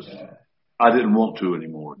 I didn't want to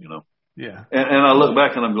anymore, you know. Yeah. And I look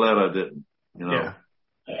back and I'm glad I didn't, you know. Yeah.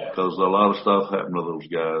 Because a lot of stuff happened to those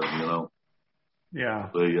guys, you know. Yeah.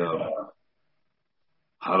 They,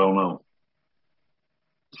 I don't know.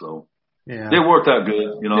 So. Yeah. It worked out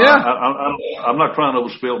good, you know. Yeah. I'm not trying to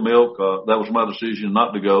overspill milk. That was my decision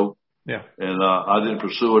not to go. Yeah. And I didn't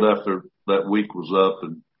pursue it after that week was up,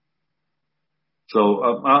 and so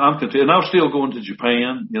I'm content. And I was still going to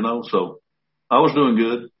Japan, you know. So I was doing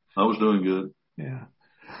good. Yeah.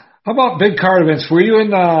 How about big card events? Were you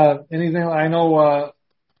in anything? I know,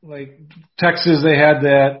 like Texas, they had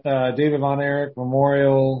that David Von Erich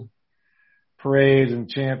Memorial Parade and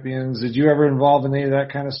Champions. Did you ever involve in any of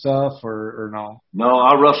that kind of stuff, or no? No,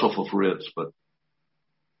 I wrestled for Fritz, but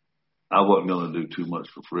I wasn't going to do too much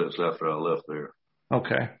for Fritz after I left there.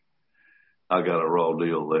 Okay. I got a raw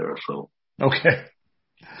deal there, so. Okay.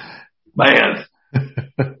 Man.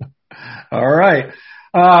 All right.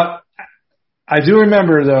 I do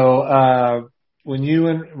remember, though, when you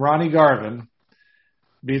and Ronnie Garvin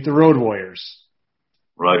beat the Road Warriors.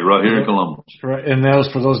 Right here in Columbus. Right, and that was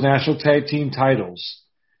for those national tag team titles.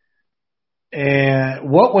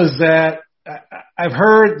 And what was that? I've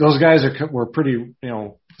heard those guys were pretty, you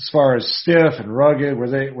know, as far as stiff and rugged. Were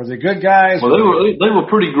they good guys? Well, they were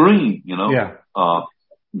pretty green, you know. Yeah.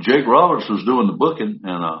 Jake Roberts was doing the booking,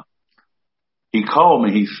 and he called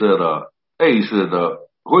me. He said, "Hey," he said,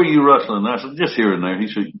 "where are you wrestling?" And I said, "Just here and there." He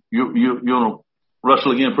said, "You want to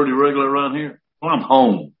wrestle again pretty regular around here?" "Well, I'm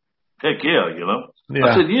home." "Heck yeah, you know." Yeah.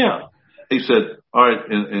 I said, "Yeah." He said, "All right,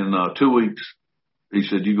 in 2 weeks," he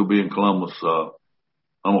said, "you go be in Columbus.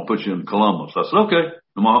 I'm gonna put you in Columbus." I said, "Okay."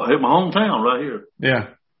 Hit my hometown right here. Yeah.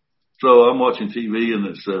 So I'm watching TV, and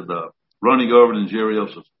it said Ronnie Garvin and Jerry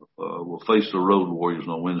Elsa will face the Road Warriors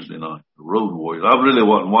on Wednesday night. The Road Warriors. I really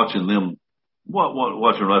wasn't watching them,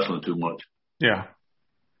 watching wrestling too much. Yeah.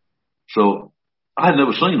 So I had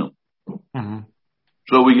never seen them. Mm-hmm.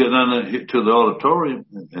 So we get down there to the auditorium,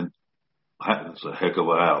 and it's a heck of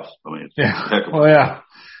a house. I mean, it's a heck of a house. Yeah.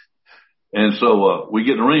 And so we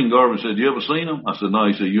get in the ring. Garvin said, "You ever seen them?" I said, "No."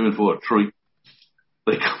 He said, "You're in for a treat."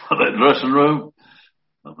 They come out of that dressing room.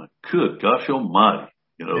 I'm like, good gosh almighty.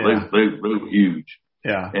 You know, they were huge.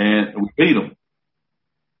 Yeah. And we beat them.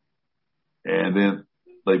 And then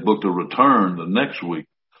they booked a return the next week.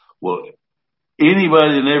 Well,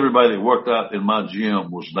 anybody and everybody that worked out in my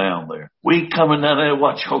gym was down there. We coming down there,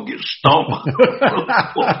 watch y'all get stomped.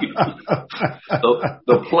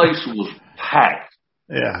 The place was packed.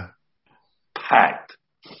 Yeah. Packed.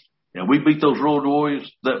 And we beat those Road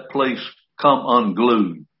Warriors. That place come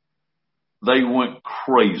unglued. They went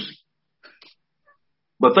crazy.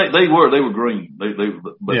 But they were green.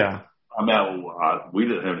 But yeah. I mean, we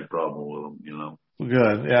didn't have any problem with them, you know.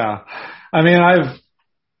 Good, yeah. I mean,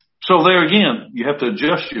 So there again, you have to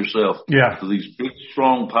adjust yourself to these big,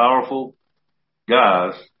 strong, powerful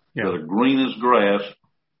guys that are green as grass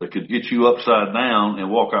that could get you upside down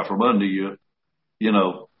and walk out from under you,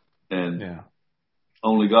 and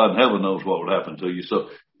only God in heaven knows what would happen to you. So,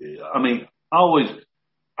 I mean, I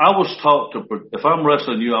was taught if I'm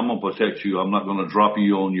wrestling you, I'm going to protect you. I'm not going to drop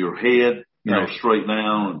you on your head, straight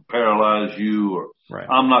down and paralyze you. Or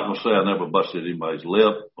I'm not going to say I never busted anybody's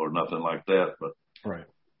lip or nothing like that, but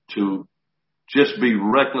to just be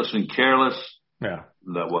reckless and careless, that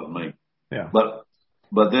wasn't me. Yeah.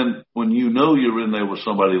 But then when you're in there with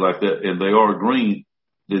somebody like that and they are green,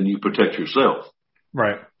 then you protect yourself.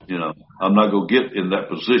 Right. I'm not going to get in that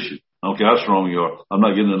position. I don't care how strong you are. I'm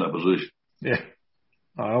not getting in that position. Yeah.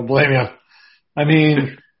 I don't blame you. I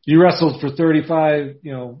mean, you wrestled for 35,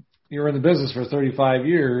 you were in the business for 35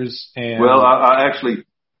 years. And well, I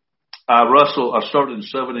started in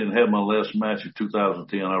 70 and had my last match in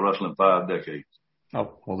 2010. I wrestled in 5 decades.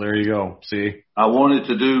 Oh, well, there you go. See? I wanted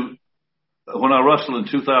to do, when I wrestled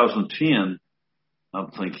in 2010,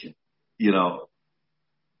 I'm thinking,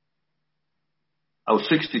 I was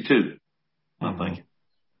 62. I'm thinking,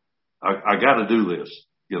 I got to do this,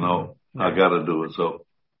 I got to do it. So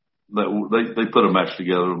they put a match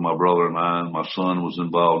together with my brother and I, and my son was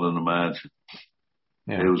involved in the match.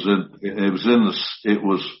 Yeah. It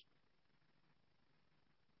was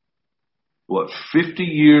 50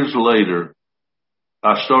 years later.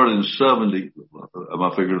 I started in 70. I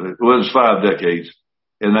figured it was 5 decades,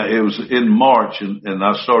 and it was in March, and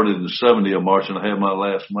I started in 70 of March, and I had my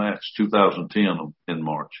last match 2010 in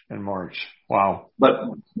March. In March, wow!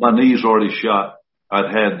 But my knees already shot.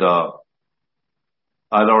 I'd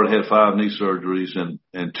already had 5 knee surgeries,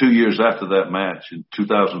 and 2 years after that match, in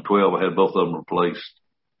 2012, I had both of them replaced.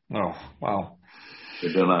 Oh, wow!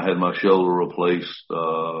 And then I had my shoulder replaced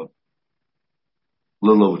a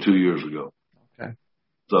little over 2 years ago. Okay.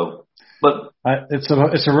 So, but it's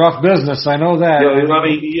a rough business. I know that. Yeah, I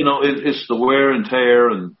mean, it's the wear and tear,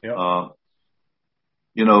 and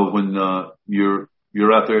when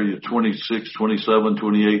you're out there, you're 26, 27,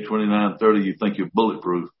 28, 29, 30, you think you're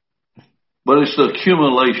bulletproof, but it's the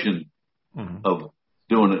accumulation of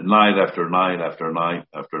doing it night after night after night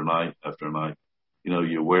after night after night.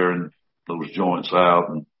 You're wearing those joints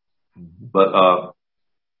out, but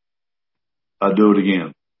I do it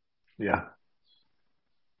again. Yeah.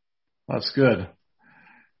 That's good.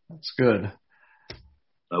 That's good.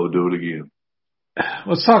 I would do it again.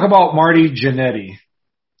 Let's talk about Marty Jannetty.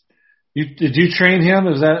 Did you train him?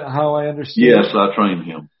 Is that how I understand? Yes, I trained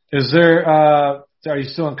him. Is there? Are you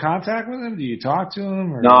still in contact with him? Do you talk to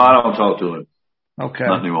him? Or? No, I don't talk to him. Okay.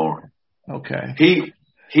 Not anymore. Okay.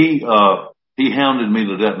 He hounded me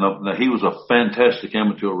to death. Now, he was a fantastic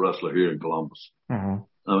amateur wrestler here in Columbus. Mm-hmm.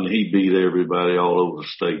 I mean, he beat everybody all over the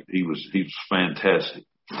state. He was fantastic.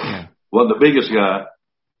 Yeah. Wasn't the biggest guy,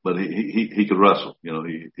 but he could wrestle.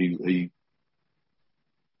 He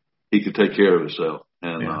could take care of himself,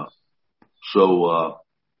 and so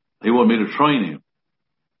he wanted me to train him.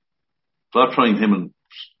 So I trained him and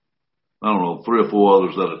 3 or 4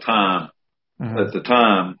 others at a time at the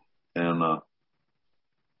time, and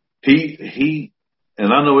he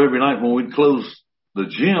and I know every night when we'd close the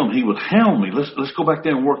gym, he would hound me. Let's go back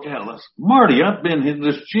there and work out. Marty, I've been in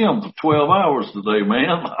this gym for 12 hours today,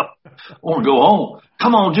 man. I want to go home.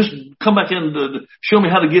 Come on, just come back in to show me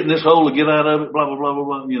how to get in this hole and get out of it, blah, blah, blah,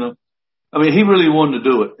 blah, blah, I mean, he really wanted to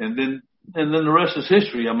do it. And then the rest is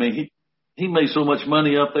history. I mean, he made so much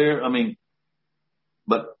money up there. I mean,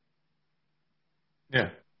 but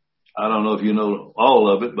yeah, I don't know if you know all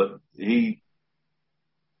of it, but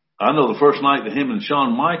I know the first night that him and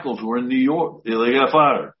Shawn Michaels were in New York, they got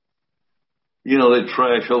fired. They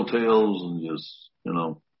trash hotels and just,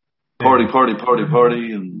 party,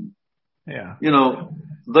 and,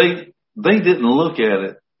 they didn't look at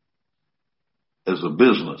it as a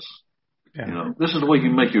business. Yeah. This is the way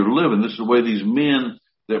you make your living. This is the way these men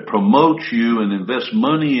that promote you and invest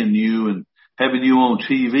money in you and having you on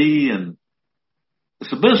TV, and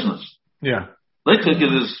it's a business. Yeah. They took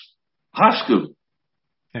it as high school.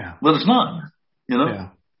 Yeah. But it's not, Yeah.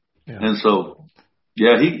 And so,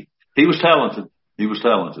 he was talented. He was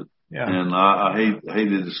talented. Yeah. And I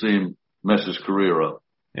hated to see him mess his career up.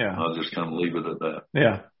 Yeah. I'll just kind of leave it at that.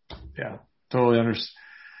 Yeah. Yeah. Totally understand.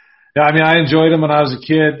 Yeah. I mean, I enjoyed him when I was a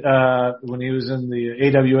kid, when he was in the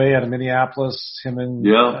AWA out of Minneapolis, him and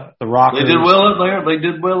the Rockers. They did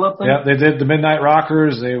well up there. Yeah. They did the Midnight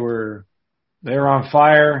Rockers. They were on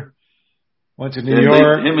fire. Went to New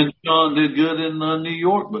York. Him and Shawn did good in New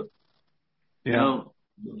York, but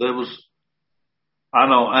there was, I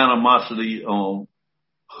know, animosity on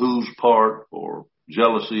whose part or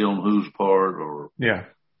jealousy on whose part, or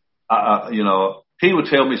he would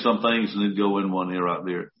tell me some things and it'd go in one ear out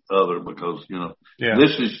the other because, yeah.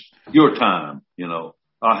 This is your time,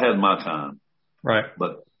 I had my time. Right.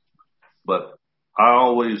 But I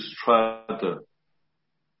always tried to,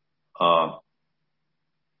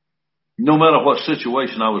 no matter what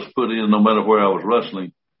situation I was put in, no matter where I was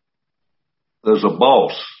wrestling, there's a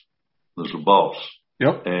boss. There's a boss.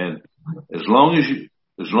 Yep. And as long as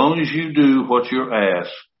you do what you're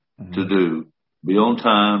asked to do, be on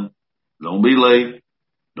time, don't be late,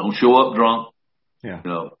 don't show up drunk. Yeah.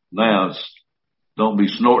 Now it's don't be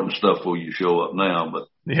snorting stuff before you show up now, but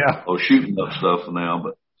yeah, or shooting up stuff now,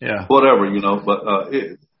 but yeah, whatever, but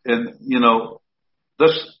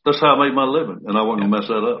that's how I made my living, and I wasn't gonna mess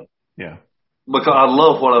that up. Yeah. Because I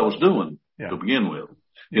love what I was doing to begin with.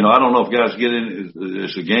 I don't know if guys get in,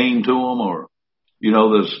 it's a game to them or,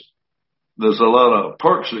 there's a lot of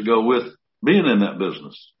perks that go with being in that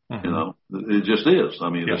business. It just is. I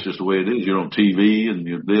mean, that's just the way it is. You're on TV and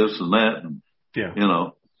you're this and that and,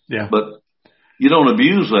 but you don't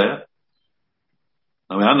abuse that.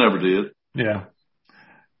 I mean, I never did. Yeah.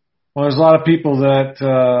 Well, there's a lot of people that,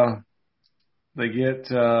 they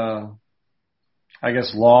get, I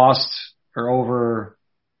guess, lost or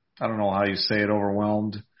I don't know how you say it,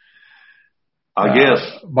 overwhelmed. I guess.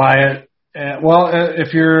 By it.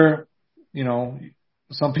 If you're,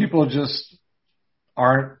 some people just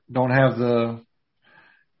don't have the,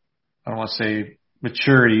 I don't want to say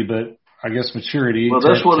maturity, but I guess maturity. Well,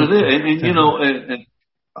 that's what it is. And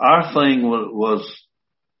our thing was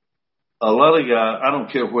a lot of guys, I don't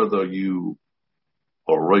care whether you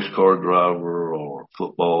are a race car driver or a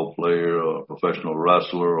football player or a professional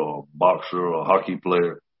wrestler or a boxer or a hockey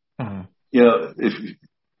player. If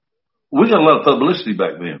we got a lot of publicity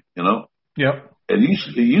back then, Yep. And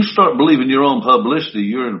you start believing your own publicity,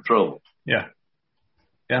 you're in trouble. Yeah.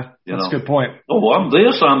 Yeah. That's a good point. Oh, I'm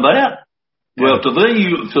this, I'm that. Yeah. Well, to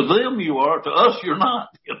them you are, to us you're not.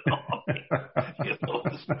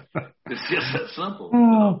 It's just that simple.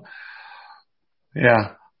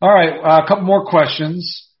 Yeah. All right. A couple more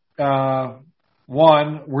questions.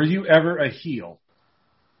 One, were you ever a heel?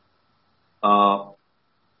 Because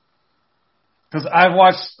I've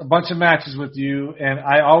watched a bunch of matches with you, and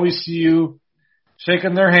I always see you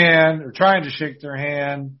shaking their hand or trying to shake their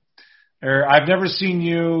hand. Or I've never seen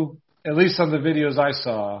you, at least on the videos I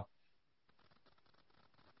saw,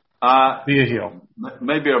 be a heel.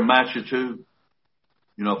 Maybe a match or two.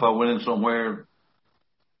 If I went in somewhere.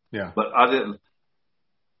 Yeah. But I didn't.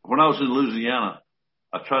 When I was in Louisiana,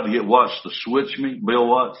 I tried to get Watts to switch me, Bill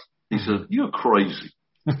Watts. He said, "You're crazy."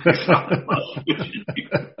 that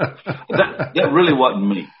really wasn't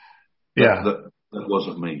me. Yeah. That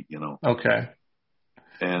wasn't me, Okay.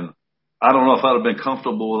 And I don't know if I'd have been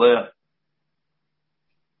comfortable with that.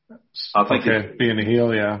 I think being a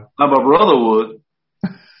heel, yeah. Now my brother would.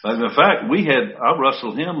 In fact, I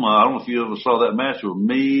wrestled him. I don't know if you ever saw that match with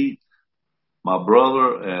me, my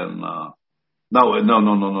brother, and no.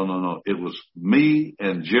 It was me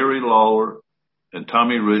and Jerry Lawler and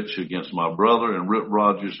Tommy Rich against my brother and Rip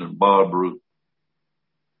Rogers and Bob Root.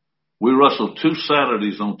 We wrestled 2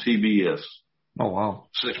 Saturdays on TBS. Oh wow!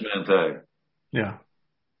 6-man tag. Yeah.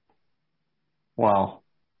 Wow.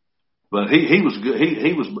 But he was good.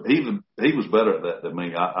 He was better at that than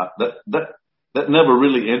me. That never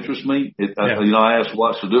really interests me. I asked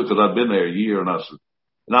Watts to do it because I'd been there a year, and I said,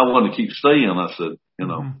 and I wanted to keep staying. I said,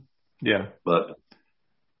 Yeah. But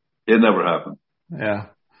it never happened. Yeah.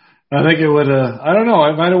 I think it would I don't know,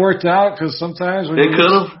 it might have worked out because sometimes when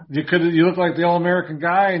you look like the All-American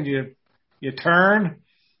guy and you turn,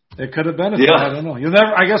 it could have benefited. Yeah. I don't know.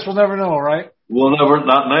 I guess we'll never know, right? We'll never,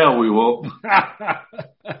 not now we won't.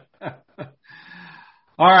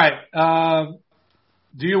 All right.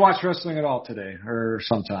 Do you watch wrestling at all today or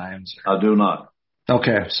sometimes? I do not.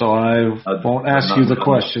 Okay, so I won't ask you the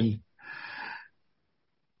question.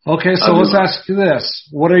 Okay, so let's ask you this.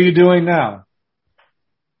 What are you doing now?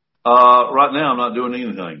 Right now I'm not doing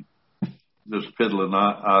anything. Just piddling.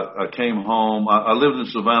 I came home. I lived in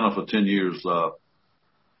Savannah for 10 years.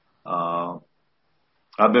 I've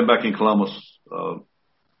been back in Columbus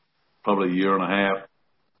probably a year and a half.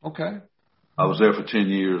 Okay. I was there for 10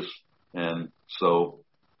 years. And so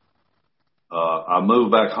I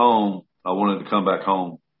moved back home. I wanted to come back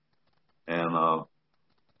home. And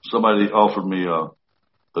somebody offered me a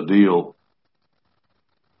deal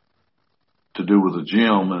to do with a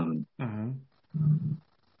gym, and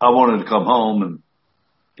I wanted to come home, and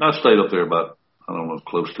I stayed up there about, I don't know,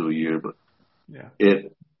 close to a year, but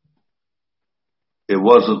it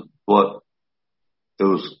wasn't what it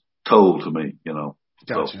was told to me,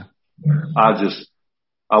 Gotcha. So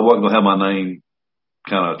I wasn't going to have my name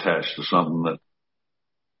kind of attached to something that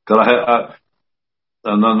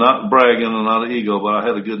I'm not bragging and not an ego, but I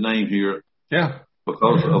had a good name here. Yeah.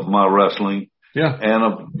 Because of my wrestling. Yeah.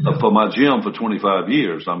 And for my gym for 25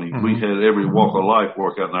 years. I mean, we had every walk of life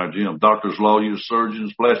work out in our gym. Doctors, lawyers,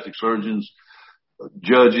 surgeons, plastic surgeons,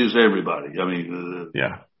 judges, everybody. I mean,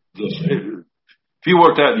 if you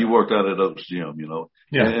worked out, you worked out at Oaks Gym, you know.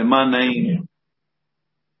 Yeah. And my name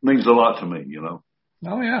means a lot to me, you know.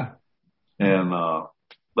 Oh, yeah. And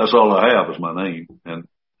that's all I have is my name. And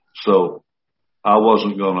so I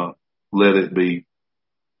wasn't going to let it be,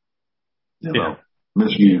 you know,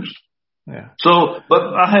 misused. Yeah. So,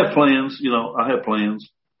 but I have plans, you know,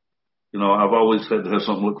 You know, I've always had to have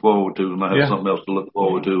something to look forward to, and I have something else to look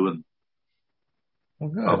forward to.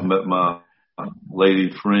 And I've met my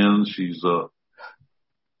lady friend. She's the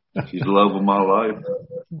love of my life.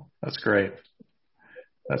 That's great.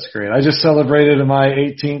 That's great. I just celebrated my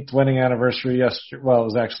 18th wedding anniversary yesterday. Well, it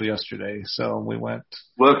was actually yesterday. So we went.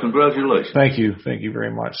 Well, congratulations. Thank you. Thank you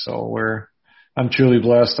very much. So I'm truly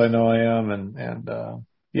blessed. I know I am. And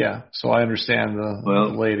so I understand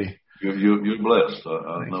the lady. You're blessed.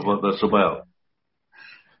 I know what that's about.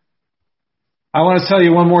 I want to tell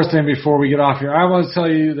you one more thing before we get off here. I want to tell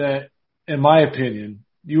you that, in my opinion,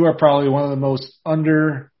 you are probably one of the most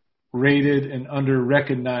underrated and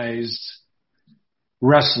under-recognized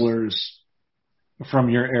wrestlers from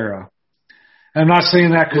your era. And I'm not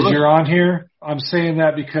saying that because you're on here. I'm saying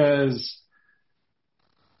that because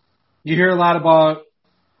you hear a lot about,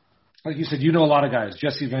 like you said, you know a lot of guys,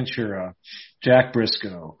 Jesse Ventura, Jack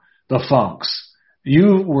Briscoe, the Funks.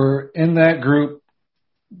 You were in that group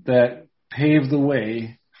that paved the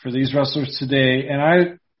way for these wrestlers today.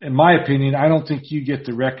 And in my opinion, I don't think you get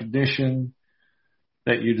the recognition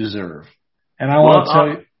that you deserve. And I want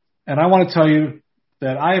to tell you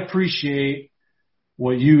that I appreciate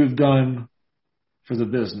what you have done for the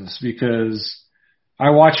business, because I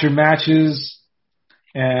watch your matches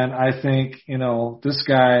and I think, you know, this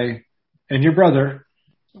guy and your brother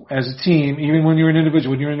as a team, even when you're an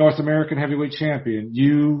individual, when you're a North American heavyweight champion,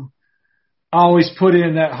 you always put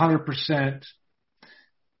in that 100%.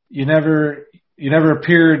 You never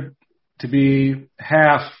appeared to be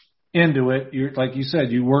half into it. Like you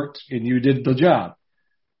said, you worked and you did the job.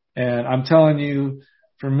 And I'm telling you,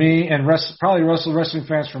 for me and probably wrestling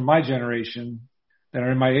fans from my generation that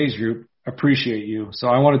are in my age group appreciate you. So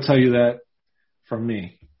I want to tell you that from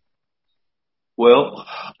me. Well,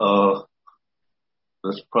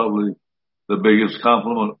 that's probably the biggest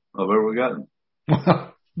compliment I've ever gotten.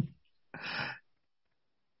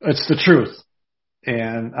 It's the truth.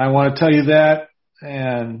 And I want to tell you that.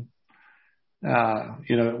 And,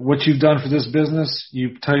 you know, what you've done for this business,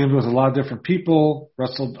 you've teamed with a lot of different people,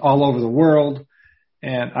 wrestled all over the world.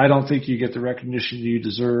 And I don't think you get the recognition you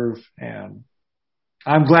deserve. And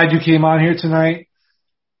I'm glad you came on here tonight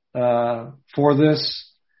for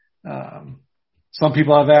this. Some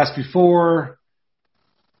people I've asked before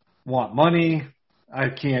want money. I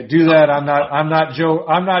can't do that. I'm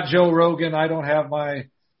not Joe Rogan. I don't have my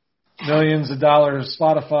millions of dollars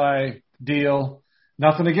Spotify deal.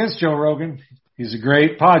 Nothing against Joe Rogan. He's a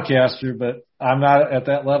great podcaster, but I'm not at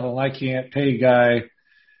that level. I can't pay a guy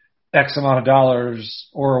X amount of dollars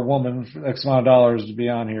or a woman for X amount of dollars to be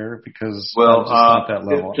on here, because I'm just not that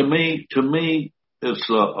level. To me, it's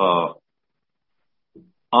a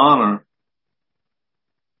honor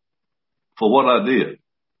for what I did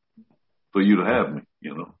for you to have me,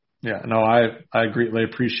 you know. Yeah, no, I greatly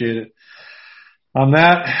appreciate it. On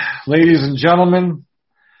that, ladies and gentlemen,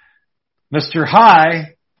 Mr.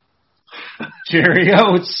 High, Jerry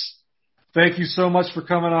Oates, thank you so much for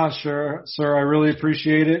coming on, sir. I really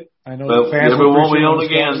appreciate it. I know the fans will want me on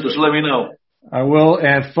again. Just let me know. I will.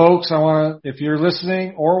 And folks, if you're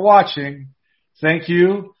listening or watching, thank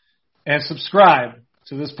you and subscribe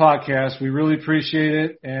to this podcast. We really appreciate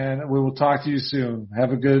it, and we will talk to you soon.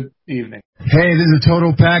 Have a good evening. Hey, this is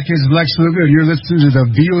Total Package, Lex Luger. You're listening to the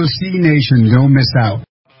VOC Nation. Don't miss out.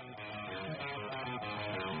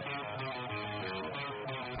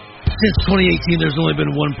 Since 2018, there's only been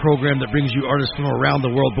one program that brings you artists from around the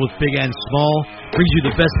world, both big and small, brings you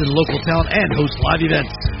the best in local talent, and hosts live events.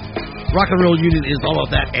 Rock and Roll Union is all of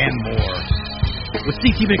that and more. With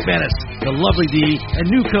CT McManus, the lovely D, and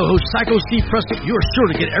new co-host Psycho Steve Preston, you're sure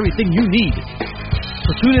to get everything you need.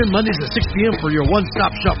 So tune in Mondays at 6 p.m. for your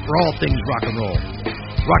one-stop shop for all things rock and roll.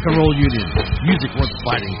 Rock and Roll Union, music worth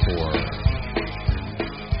fighting for.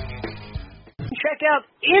 Check out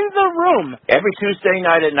In the Room. Every Tuesday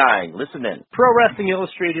night at 9. Listen in. Pro Wrestling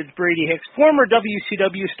Illustrated's Brady Hicks, former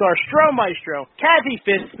WCW star Stro Maestro, Kathy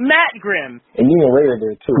Fist, Matt Grimm. And you and Ray are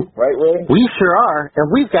there too, right, Ray? We sure are, and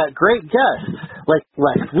we've got great guests like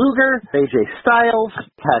Lex Luger, AJ Styles,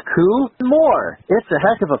 Haku, and more. It's a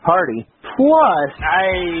heck of a party. Plus,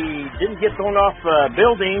 I didn't get thrown off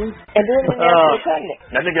buildings. And then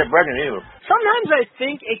I didn't get pregnant either. Sometimes I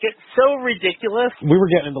think it gets so ridiculous. We were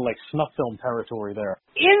getting into like snuff film territory there.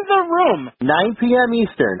 In the Room. 9 p.m.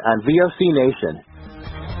 Eastern on VOC Nation.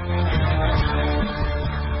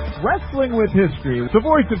 Wrestling with History, the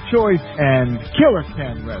voice of choice, and Killer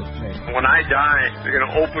Ken Resnick. When I die, they're going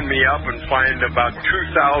to open me up and find about 2,000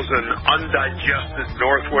 undigested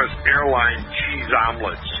Northwest Airlines cheese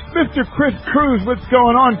omelets. Mr. Chris Cruz, what's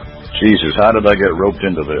going on? Jesus, how did I get roped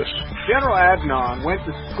into this? General Adnan went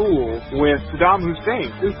to school with Saddam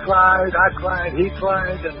Hussein. He cried, I cried, he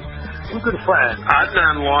cried, and we're good friends.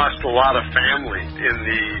 Adnan lost a lot of family in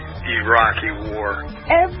the Iraqi war.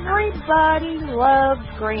 Everybody loves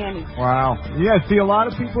Granny. Wow. Yeah, see, a lot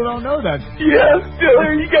of people don't know that. Yes,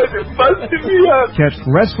 Dylan, you guys are busting me up. Catch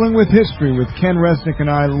Wrestling with History with Ken Resnick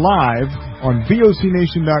and I live on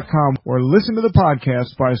VOCNation.com or listen to the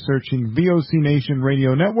podcast by searching VOC Nation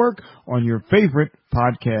Radio Network on your favorite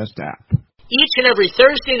podcast app. Each and every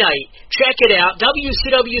Thursday night, check it out.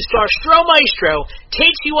 WCW star Stro Maestro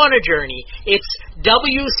takes you on a journey. It's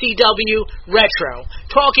WCW Retro.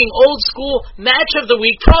 Talking old school, match of the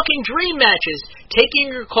week, talking dream matches,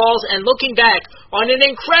 taking your calls and looking back on an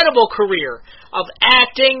incredible career of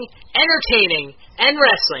acting, entertaining, and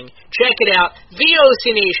wrestling. Check it out,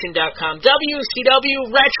 VOCNation.com, WCW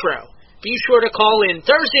Retro. Be sure to call in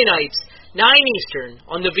Thursday nights, 9 Eastern,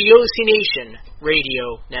 on the VOC Nation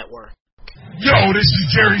Radio Network. Yo, this is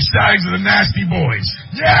Jerry Steigers of the Nasty Boys.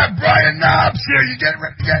 Yeah, Brian Knobs here. You getting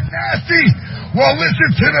ready to get nasty? Well, listen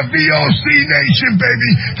to the VOC Nation,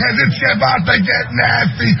 baby, because it's about to get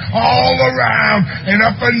nasty all around and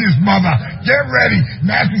up in this mother. Get ready.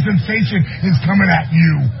 Nasty Sensation is coming at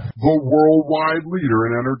you. The worldwide leader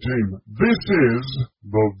in entertainment. This is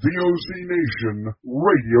the VOC Nation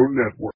Radio Network.